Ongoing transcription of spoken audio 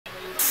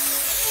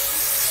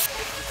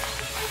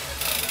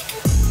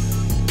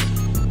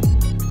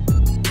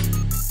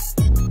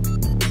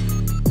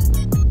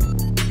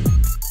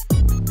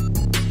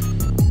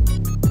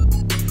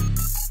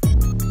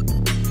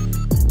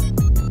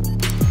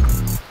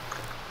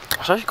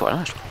It's actually quite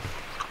nice.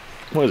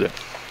 What is it?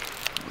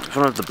 It's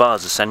one of the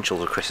bar's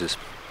essentials of Chris's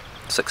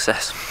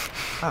success.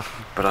 Oh.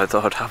 But I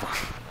thought I'd have one.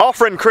 Our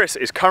friend Chris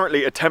is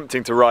currently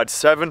attempting to ride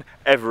 7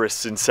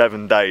 Everests in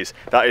 7 days.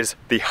 That is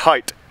the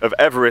height of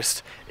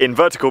Everest in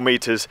vertical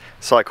meters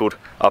cycled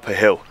up a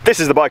hill. This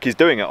is the bike he's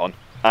doing it on,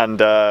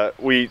 and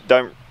we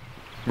don't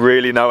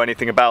really know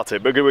anything about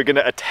it, but we're going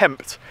to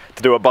attempt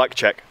to do a bike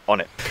check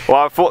on it. Well,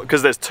 I thought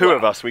because there's 2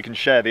 of us, we can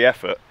share the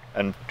effort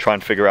and try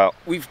and figure out.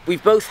 We've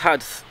both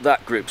had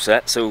that group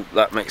set, so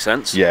that makes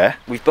sense. Yeah.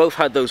 We've both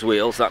had those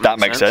wheels, that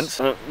makes sense.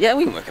 Yeah,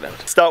 we can work it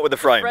out. Start with the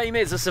frame. The frame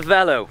is a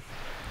Cervelo.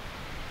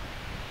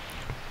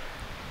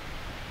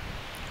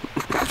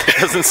 It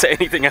doesn't say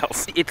anything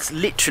else. It's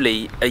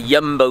literally a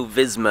Jumbo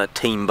Visma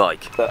team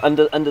bike. But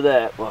under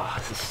there, wow,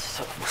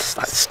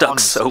 that's stuck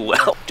so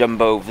well.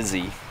 Jumbo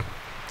Visi.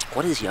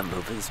 What is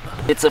Jumbo Visma?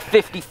 It's a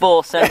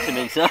 54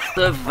 centimetre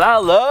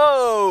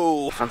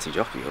Cervelo. Fancy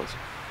jockey wheels.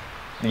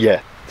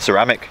 Yeah,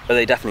 ceramic. Are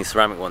they definitely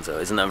ceramic ones though?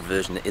 Isn't there a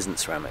version that isn't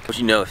ceramic? Would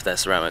you know if they're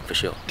ceramic for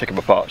sure? Take them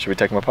apart. Should we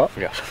take them apart?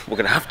 Yeah. We're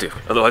going to have to,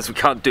 otherwise we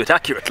can't do it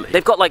accurately.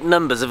 They've got like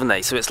numbers, haven't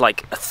they? So it's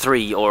like a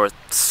 3 or a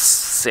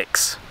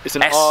 6. It's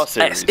an R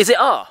series. Is it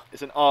R?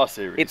 It's an R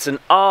series. It's an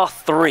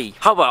R3.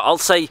 How about I'll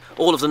say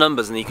all of the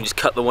numbers and then you can just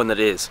cut the one that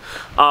it is.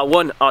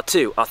 R1,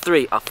 R2,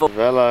 R3, R4.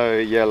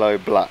 Cervelo, yellow,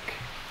 black.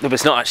 No, but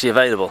it's not actually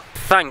available.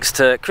 Thanks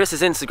to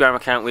Chris's Instagram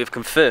account, we've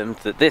confirmed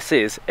that this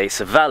is a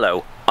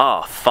Cervelo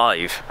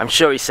R5. I'm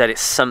sure he said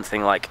it's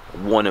something like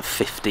 1 of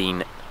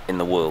 15 in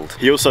the world.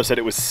 He also said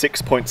it was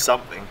 6 point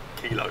something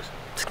kilos.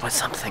 6 point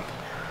something.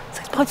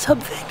 6 point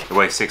something. It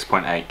weighs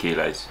 6.8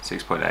 kilos,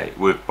 6.8,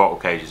 with bottle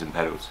cages and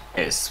pedals.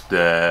 It's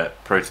the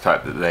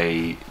prototype that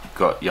they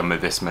got Jumbo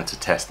Visma to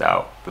test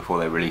out before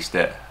they released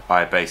it.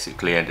 I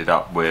basically ended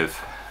up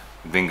with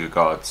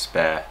Vingegaard's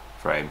spare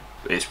frame.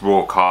 It's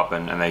raw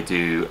carbon, and they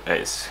do,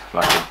 it's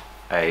like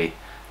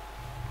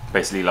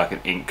basically like an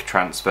ink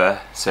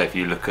transfer. So if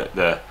you look at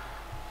the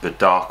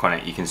dark on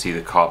it, you can see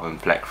the carbon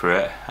fleck through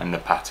it, and the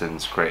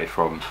patterns created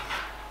from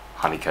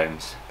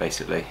honeycombs,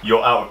 basically.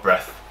 You're out of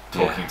breath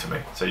talking to me,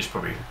 so you should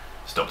probably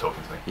stop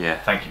talking to me. Yeah.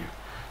 Thank you.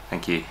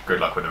 Thank you.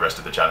 Good luck with the rest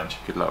of the challenge.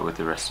 Good luck with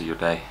the rest of your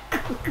day.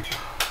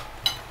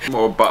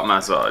 More butt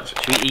massage.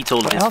 Should we eat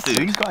all of his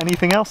food? He's got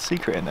anything else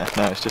secret in there?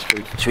 No, it's just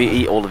food. Should we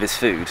eat all of his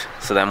food,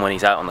 so then when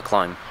he's out on the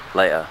climb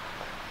later,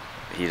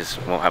 he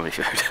just won't have any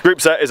food? Group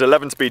set is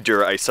 11-speed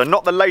Dura Ace, so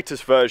not the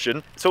latest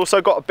version. It's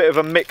also got a bit of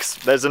a mix.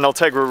 There's an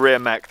Ultegra rear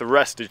mech, the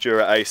rest is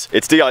Dura Ace.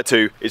 It's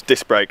Di2, it's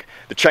disc brake.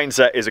 The chain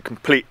set is a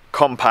complete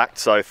compact,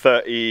 so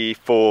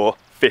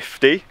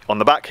 34/50. On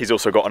the back, he's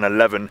also got an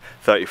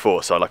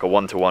 11/34, so like a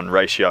 1-to-1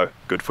 ratio,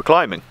 good for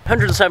climbing.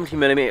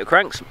 170mm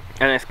cranks,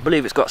 and I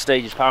believe it's got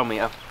stages power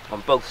meter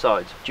on both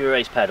sides. Dura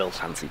Ace pedals,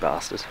 fancy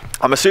bastards.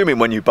 I'm assuming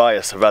when you buy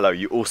a Cervelo,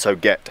 you also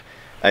get,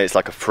 it's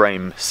like a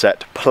frame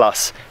set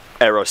plus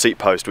aero seat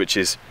post, which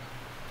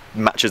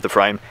matches the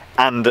frame,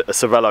 and a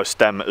Cervelo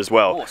stem as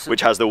well,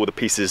 which has all the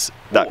pieces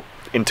that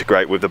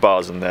integrate with the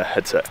bars and the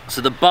headset. So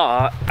the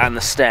bar and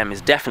the stem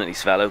is definitely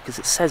Cervelo because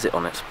it says it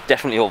on it.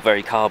 Definitely all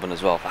very carbon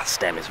as well. That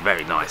stem is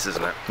very nice,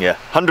 isn't it? Yeah,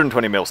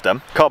 120mm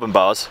stem, carbon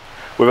bars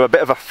with a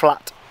bit of a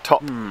flat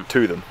top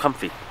to them.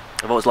 Comfy.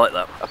 I've always liked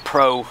that. A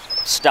Pro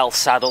stealth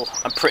saddle.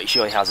 I'm pretty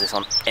sure he has this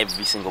on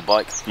every single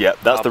bike. Yeah,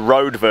 that's the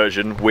road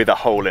version with a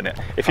hole in it.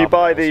 If you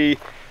buy the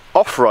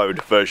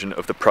off-road version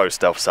of the Pro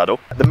stealth saddle,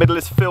 the middle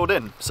is filled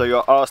in so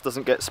your arse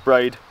doesn't get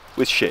sprayed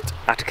with shit.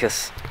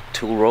 Attacus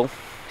tool roll,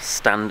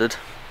 standard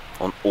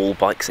on all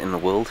bikes in the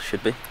world,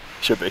 should be.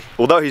 Should be.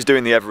 Although he's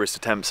doing the Everest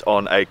attempts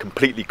on a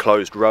completely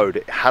closed road,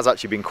 it has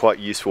actually been quite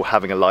useful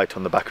having a light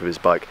on the back of his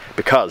bike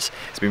because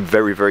it's been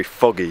very, very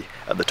foggy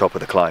at the top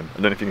of the climb. I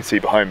don't know if you can see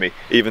behind me,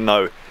 even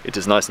though it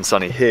is nice and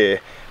sunny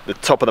here, the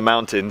top of the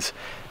mountains,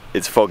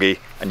 it's foggy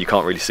and you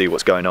can't really see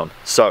what's going on.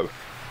 So,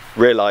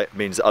 rear light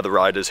means other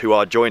riders who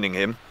are joining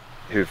him,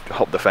 who've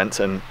hopped the fence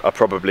and are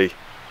probably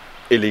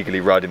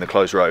illegally riding the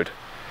closed road,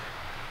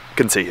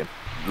 can see him.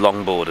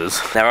 Long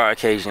borders. There are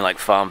occasionally like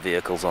farm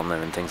vehicles on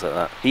there and things like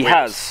that. He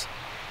has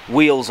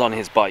wheels on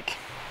his bike.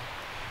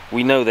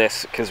 We know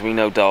this because we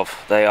know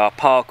Dov. They are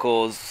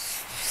Parcours.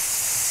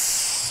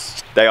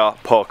 They are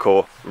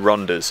Parcours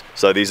Rondas.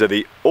 So these are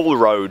the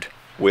all-road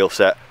wheel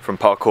set from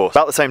Parcours.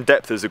 About the same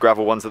depth as the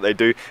gravel ones that they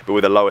do, but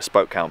with a lower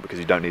spoke count because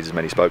you don't need as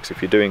many spokes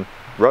if you're doing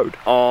road.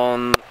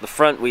 On the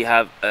front we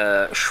have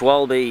a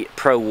Schwalbe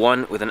Pro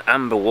 1 with an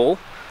amber wall.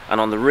 And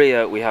on the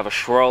rear we have a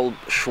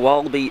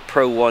Schwalbe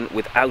Pro 1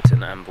 without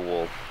an amber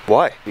wall.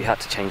 Why? We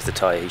had to change the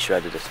tyre, he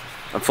shredded it.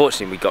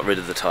 Unfortunately we got rid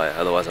of the tyre,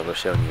 otherwise I would have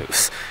shown you.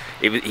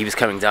 He was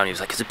coming down, he was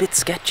like, it's a bit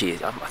sketchy,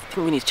 I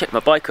think we need to check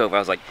my bike over. I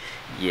was like,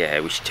 yeah,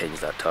 we should change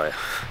that tyre.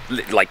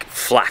 Like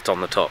flat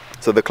on the top.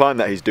 So the climb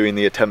that he's doing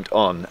the attempt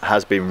on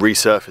has been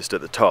resurfaced at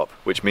the top,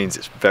 which means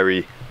it's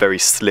very, very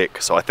slick.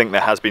 So I think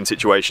there has been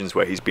situations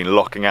where he's been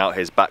locking out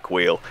his back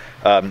wheel.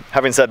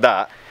 Having said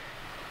that,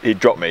 he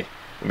dropped me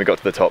when we got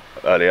to the top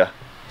earlier,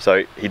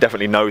 So he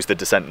definitely knows the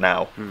descent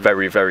now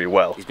very, very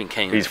well. He's been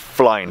caning. He's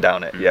flying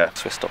down it, yeah.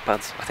 Swiss stop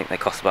pads, I think they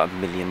cost about £1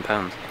 million.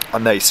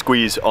 And they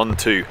squeeze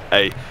onto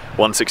a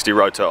 160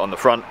 rotor on the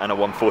front and a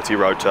 140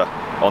 rotor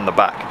on the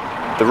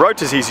back. The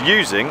rotors he's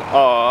using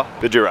are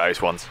the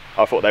Dura-Ace ones.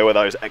 I thought they were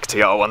those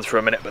XTR ones for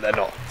a minute, but they're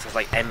not. So it's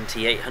like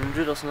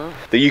MT800 or something?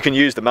 That you can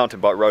use the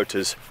mountain bike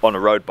rotors on a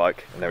road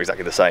bike, and they're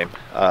exactly the same.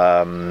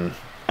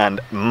 And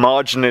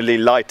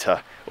marginally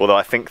lighter, although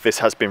I think this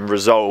has been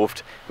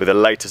resolved with the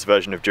latest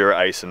version of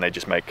Dura-Ace, and they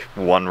just make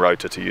one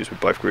rotor to use with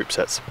both group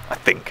sets, I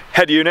think.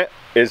 Head unit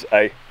is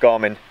a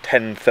Garmin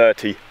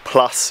 1030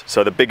 Plus,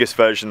 so the biggest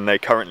version they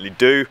currently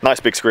do. Nice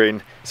big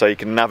screen, so he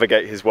can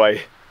navigate his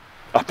way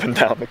up and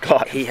down the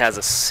climb. He has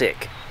a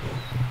sick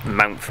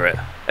mount for it.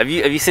 Have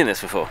you seen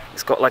this before?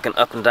 It's got like an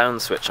up and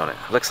down switch on it.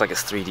 It looks like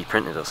it's 3D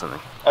printed or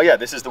something. Oh yeah,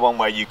 this is the one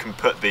where you can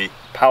put the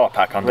power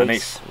pack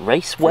underneath.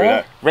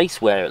 Racewear?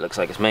 Racewear it looks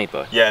like it's made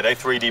by. Yeah, they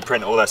 3D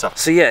print all their stuff.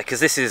 So yeah, because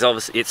this is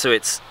obviously,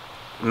 it's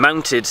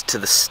mounted to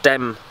the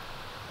stem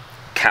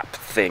cap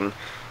thing.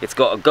 It's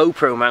got a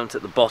GoPro mount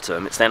at the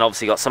bottom. It's then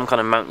obviously got some kind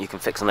of mount you can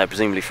fix on there,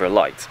 presumably for a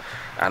light.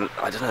 And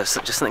I don't know, there's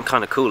just something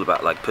kind of cool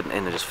about like putting it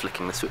in and just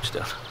flicking the switch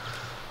down.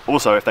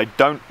 Also, if they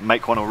don't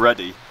make one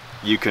already,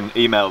 you can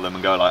email them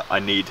and go like, I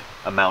need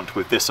a mount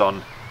with this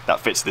on that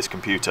fits this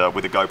computer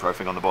with a GoPro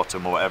thing on the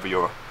bottom, or whatever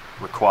your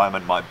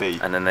requirement might be.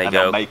 And then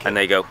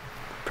they go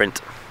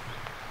print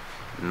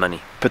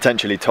money.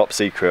 Potentially top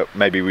secret,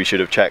 maybe we should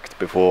have checked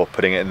before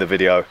putting it in the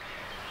video.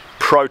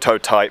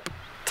 Prototype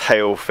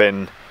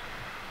Tailfin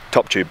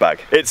top tube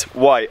bag. It's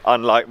white,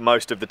 unlike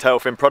most of the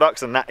Tailfin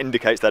products, and that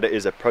indicates that it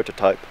is a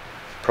prototype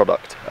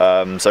product.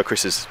 So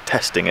Chris is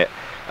testing it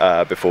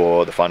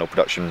before the final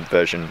production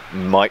version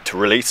might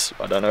release.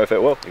 I don't know if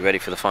it will. You ready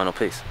for the final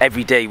piece?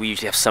 Every day we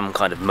usually have some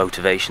kind of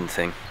motivation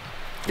thing.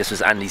 This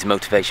was Andy's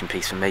motivation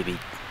piece for maybe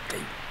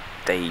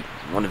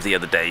one of the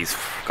other days,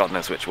 God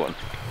knows which one.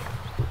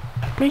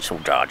 Me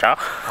some Jar Jar.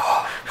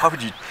 How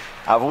would you,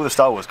 out of all the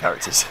Star Wars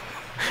characters?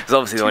 It's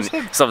obviously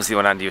the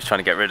one Andy was trying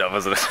to get rid of,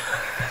 wasn't it?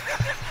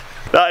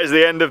 That is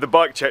the end of the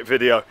bike check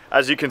video.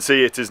 As you can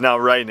see, it is now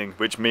raining,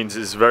 which means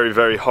it's very,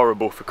 very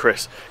horrible for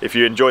Chris. If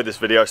you enjoyed this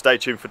video, stay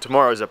tuned for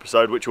tomorrow's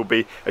episode, which will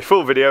be a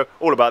full video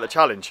all about the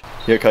challenge.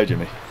 You okay,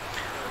 Jimmy?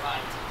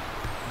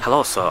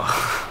 Hello, sir.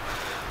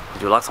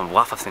 Would you like some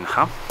waffles and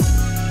ham?